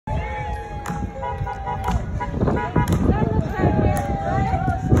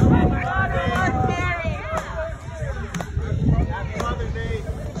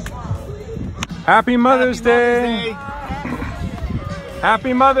Happy Mother's Day.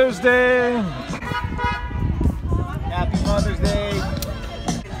 Happy Mother's Day. Happy Mother's Day.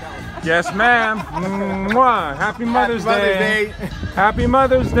 Yes, ma'am. Mwah. Happy Mother's Day. Happy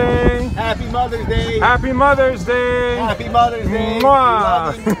Mother's Day. Happy Mother's Day. Happy Mother's Day. Happy Mother's Day. Happy Mother's Day.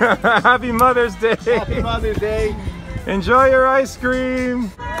 Mwah. Happy Mother's Day. Happy Mother's Day. Enjoy your ice cream.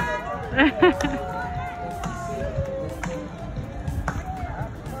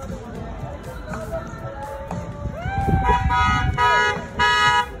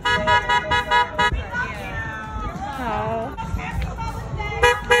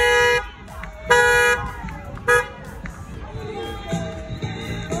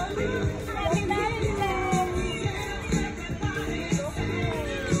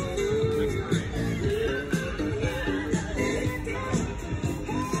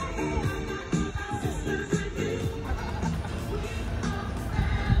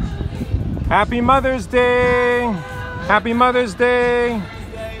 Happy Mother's Day. Happy Mother's Day.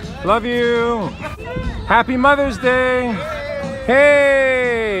 Love you. Happy Mother's Day.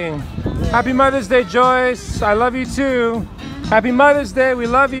 Hey. Happy Mother's Day, Joyce. I love you too. Happy Mother's Day. We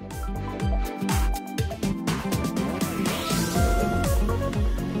love you.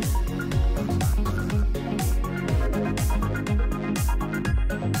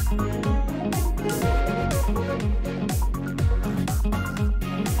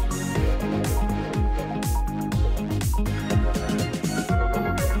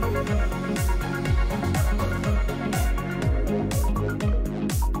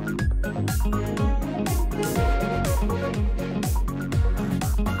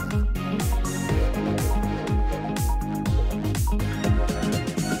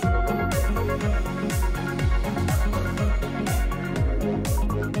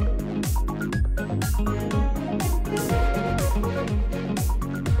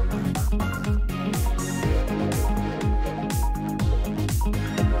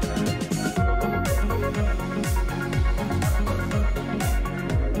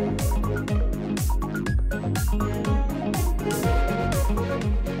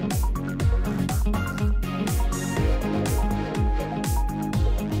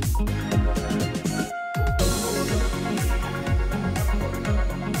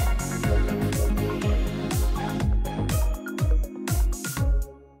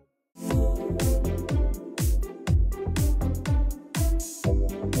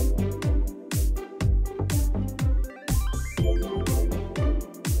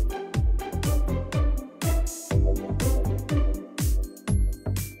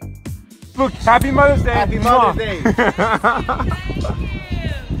 Happy Mother's Day. Happy Mother's Day.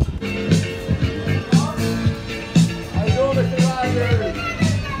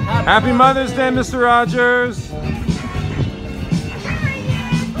 Happy Mother's Day, Mr. Rogers.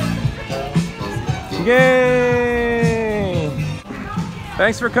 Yay!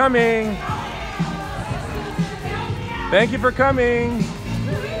 Thanks for coming. Thank you for coming.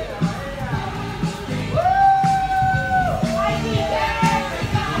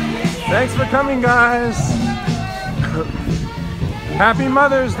 Thanks for coming, guys. Happy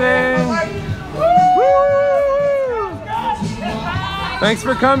Mother's Day. Woo! Thanks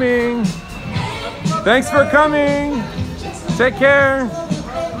for coming. Thanks for coming. Take care.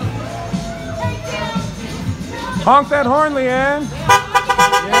 Honk that horn, Leanne.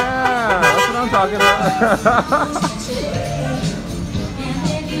 Yeah, that's what I'm talking about.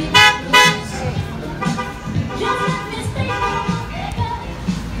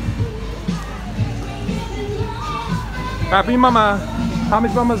 Happy Mama. Happy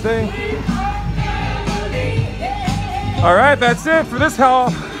Mama's Day. All right, that's it for this haul.